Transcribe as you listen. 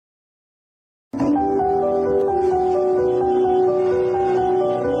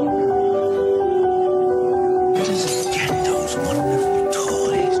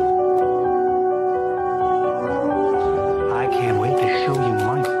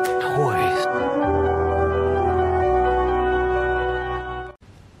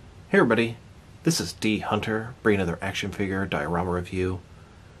Hey everybody, this is D Hunter, bringing another action figure diorama review.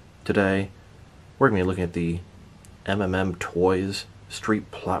 Today, we're going to be looking at the MMMToys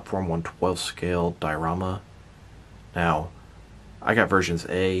Street Platform 1/12 scale diorama. Now, I got versions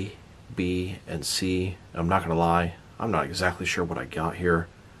A, B, and C. I'm not going to lie, I'm not exactly sure what I got here.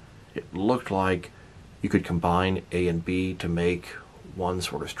 It looked like you could combine A and B to make one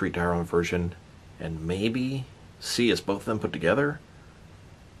sort of street diorama version, and maybe C is both of them put together.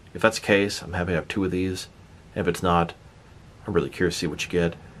 If that's the case, I'm happy to have two of these. And if it's not, I'm really curious to see what you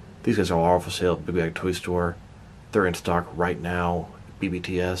get. These guys are all for sale at Big Bag Toy Store. They're in stock right now at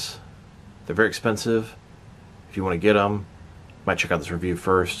BBTS. They're very expensive. If you want to get them, you might check out this review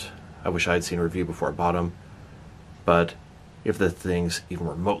first. I wish I had seen a review before I bought them. But if the thing's even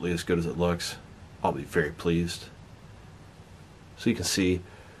remotely as good as it looks, I'll be very pleased. So you can see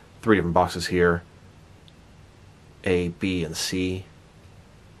three different boxes here. A, B, and C.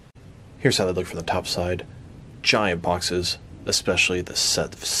 Here's how they look from the top side. Giant boxes, especially the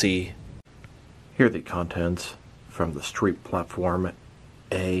set of C. Here are the contents from the Street Platform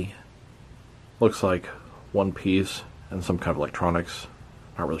A. Looks like one piece and some kind of electronics.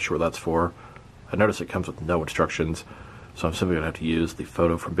 Not really sure what that's for. I noticed it comes with no instructions, so I'm simply going to have to use the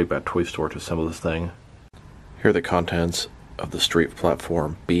photo from Big Bad Toy Store to assemble this thing. Here are the contents of the Street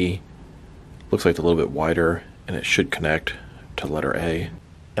Platform B. Looks like it's a little bit wider, and it should connect to letter A.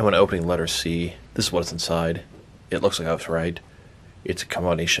 And when opening letter C, this is what's inside. It looks like I was right. It's a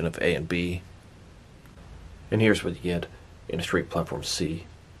combination of A and B. And here's what you get in a Street Platform C.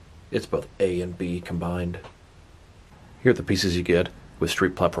 It's both A and B combined. Here are the pieces you get with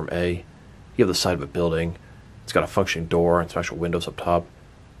Street Platform A. You have the side of a building. It's got a functioning door and special windows up top.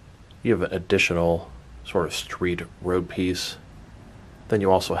 You have an additional sort of street road piece. Then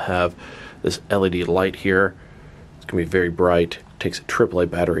you also have this LED light here. It's going to be very bright. Takes AAA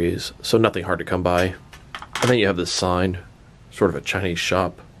batteries, so nothing hard to come by. And then you have this sign, sort of a Chinese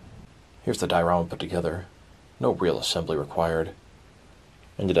shop. Here's the diorama put together. No real assembly required.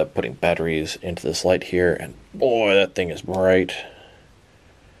 Ended up putting batteries into this light here, and boy, that thing is bright.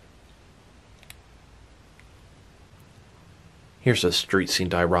 Here's a street scene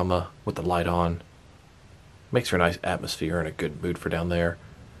diorama with the light on. Makes for a nice atmosphere and a good mood for down there.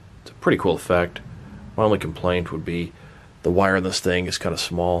 It's a pretty cool effect. My only complaint would be the wire in this thing is kind of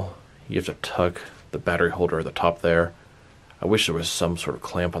small. You have to tuck the battery holder at the top there. I wish there was some sort of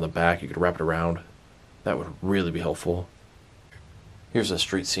clamp on the back you could wrap it around. That would really be helpful. Here's a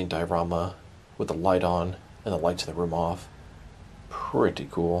street scene diorama with the light on and the lights in the room off. Pretty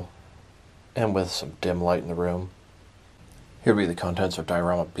cool. And with some dim light in the room. Here would be the contents of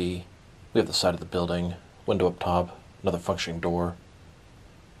diorama B. We have the side of the building, window up top, another functioning door.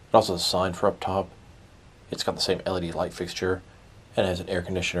 And also a sign for up top. It's got the same LED light fixture, and it has an air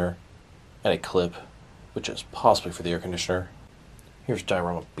conditioner, and a clip, which is possibly for the air conditioner. Here's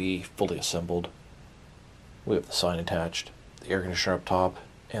diorama B fully assembled. We have the sign attached, the air conditioner up top,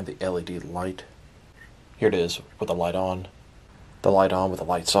 and the LED light. Here it is with the light on with the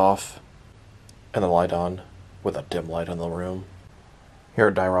lights off, and the light on with a dim light in the room. Here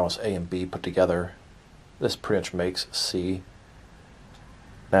are dioramas A and B put together. This pretty much makes C.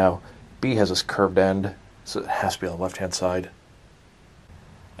 Now, B has this curved end, so it has to be on the left-hand side.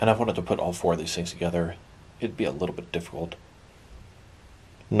 And I wanted to put all four of these things together. It'd be a little bit difficult.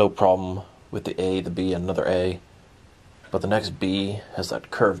 No problem with the A, the B, and another A. But the next B has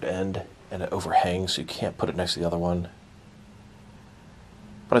that curved end, and it overhangs, so you can't put it next to the other one.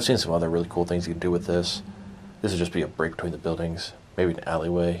 But I've seen some other really cool things you can do with this. This would just be a break between the buildings, maybe an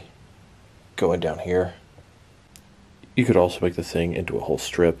alleyway going down here. You could also make the thing into a whole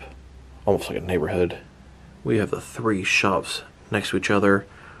strip, almost like a neighborhood. We have the three shops next to each other,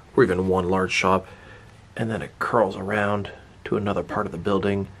 or even one large shop, and then it curls around to another part of the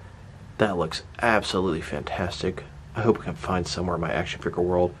building. That looks absolutely fantastic. I hope I can find somewhere in my action figure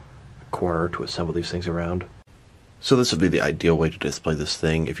world a corner to assemble these things around. So this would be the ideal way to display this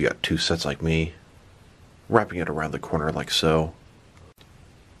thing if you got two sets like me, wrapping it around the corner like so.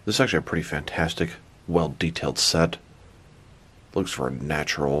 This is actually a pretty fantastic, well-detailed set. Looks for a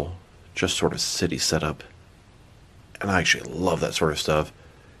natural, just sort of city setup. And I actually love that sort of stuff.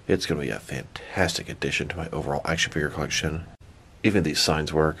 It's going to be a fantastic addition to my overall action figure collection. Even these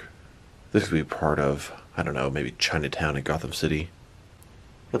signs work. This could be part of, I don't know, maybe Chinatown in Gotham City.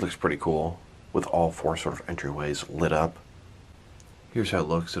 It looks pretty cool, with all four sort of entryways lit up. Here's how it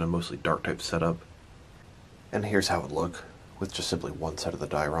looks in a mostly dark type setup. And here's how it would look with just simply one side of the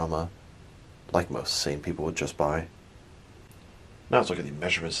diorama, like most sane people would just buy. Now let's look at the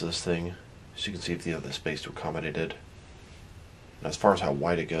measurements of this thing, so you can see if you have the space to accommodate it. And as far as how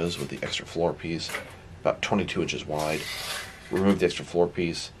wide it goes with the extra floor piece, about 22 inches wide. Remove the extra floor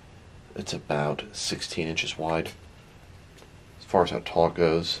piece, it's about 16 inches wide. As far as how tall it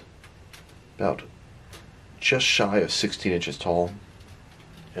goes, about just shy of 16 inches tall.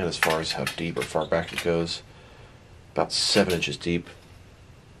 And as far as how deep or far back it goes, about 7 inches deep.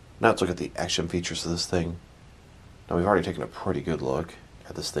 Now let's look at the action features of this thing. Now we've already taken a pretty good look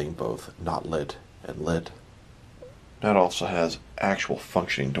at this thing, both not lit and lit. Now it also has actual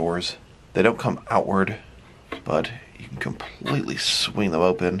functioning doors. They don't come outward, but you can completely swing them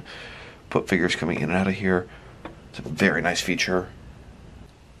open, put figures coming in and out of here. It's a very nice feature.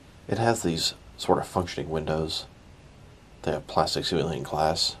 It has these sort of functioning windows. They have plastic simulating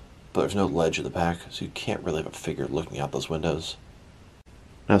glass, but there's no ledge in the back, so you can't really have a figure looking out those windows.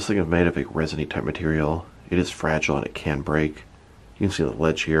 Now this thing is made of a resiny type material. It is fragile and it can break. You can see the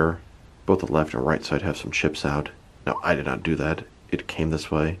ledge here. Both the left and right side have some chips out. Now I did not do that. It came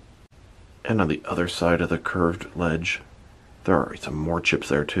this way. And on the other side of the curved ledge, there are some more chips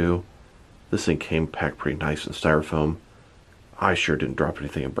there too. This thing came packed pretty nice in styrofoam. I sure didn't drop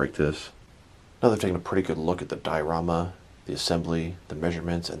anything and break this. Now they've taken a pretty good look at the diorama, the assembly, the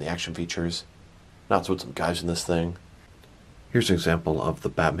measurements, and the action features. Now let's put some guys in this thing. Here's an example of the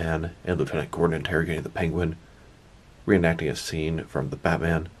Batman and Lieutenant Gordon interrogating the Penguin, reenacting a scene from the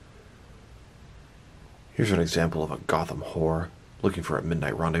Batman. Here's an example of a Gotham whore looking for a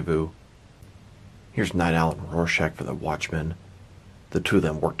midnight rendezvous. Here's Night Owl and Rorschach from the Watchmen. The two of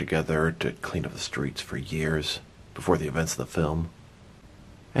them worked together to clean up the streets for years before the events of the film.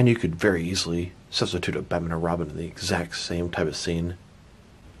 And you could very easily substitute a Batman and Robin in the exact same type of scene.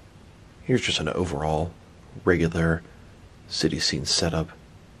 Here's just an overall regular city scene setup.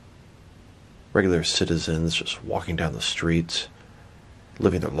 Regular citizens just walking down the streets,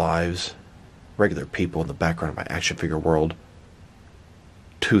 living their lives. Regular people in the background of my action figure world.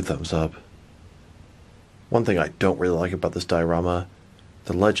 2 thumbs up. One thing I don't really like about this diorama,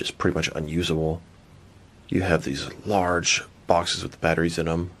 the ledge is pretty much unusable. You have these large boxes with batteries in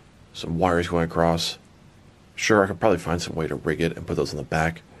them, some wires going across. Sure, I could probably find some way to rig it and put those in the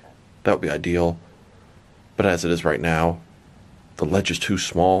back. That would be ideal. But as it is right now, the ledge is too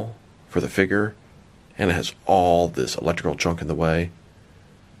small for the figure, and it has all this electrical junk in the way.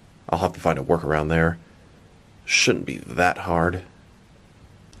 I'll have to find a workaround there. Shouldn't be that hard.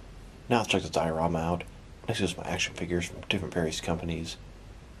 Now let's check the diorama out. Next is my action figures from different various companies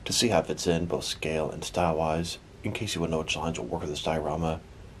to see how it fits in both scale and style wise, in case you want to know which lines will work with this diorama.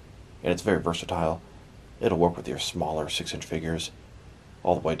 And it's very versatile. It'll work with your smaller 6-inch figures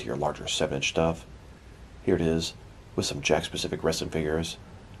all the way to your larger 7-inch stuff. Here it is with some Jack specific wrestling figures,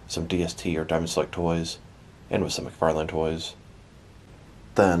 some DST or Diamond Select toys, and with some McFarlane toys.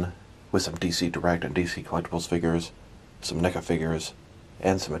 Then with some DC Direct and DC Collectibles figures, some NECA figures,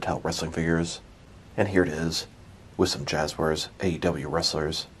 and some Mattel wrestling figures. And here it is with some Jazzwares AEW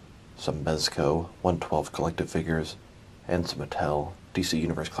wrestlers, some Mezco 112 collective figures, and some Mattel DC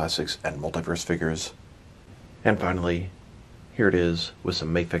Universe Classics and Multiverse figures. And finally, here it is with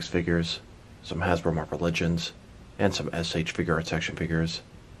some Mafex figures, some Hasbro Marvel Legends, and some SH Figure Arts action figures.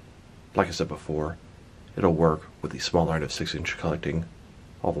 Like I said before, it'll work with the smaller end of 6-inch collecting,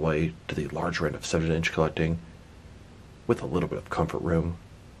 all the way to the larger end of 7-inch collecting, with a little bit of comfort room.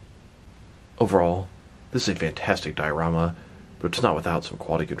 Overall, this is a fantastic diorama, but it's not without some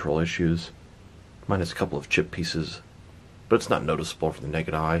quality control issues. Mine has a couple of chip pieces, but it's not noticeable from the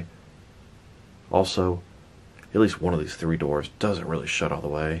naked eye. Also, at least one of these 3 doors doesn't really shut all the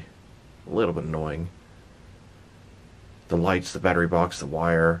way. A little bit annoying. The lights, the battery box, the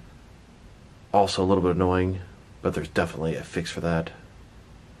wire, also a little bit annoying, but there's definitely a fix for that.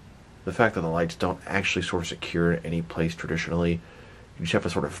 The fact that the lights don't actually sort of secure in any place traditionally, you just have to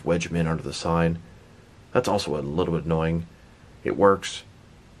sort of wedge them in under the sign. That's also a little bit annoying. It works,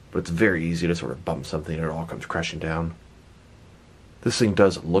 but it's very easy to sort of bump something and it all comes crashing down. This thing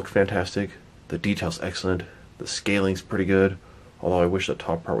does look fantastic. The detail's excellent. The scaling's pretty good, although I wish the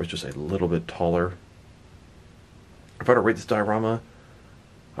top part was just a little bit taller. If I were to rate this diorama,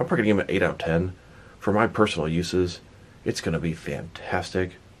 I'm probably going to give it an 8 out of 10. For my personal uses, it's going to be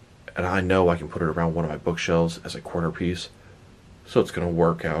fantastic. And I know I can put it around one of my bookshelves as a corner piece, so it's going to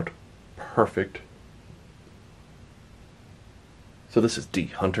work out perfect. So this is D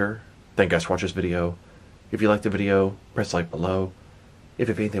Hunter. Thank you guys for watching this video. If you liked the video, press like below. If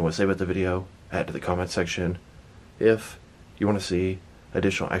you have anything you want to say about the video, add to the comment section. If you want to see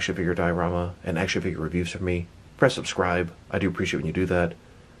additional action figure diorama and action figure reviews from me, press subscribe. I do appreciate when you do that.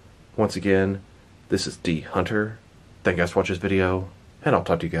 Once again, this is D Hunter. Thank you guys for watching this video, and I'll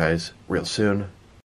talk to you guys real soon.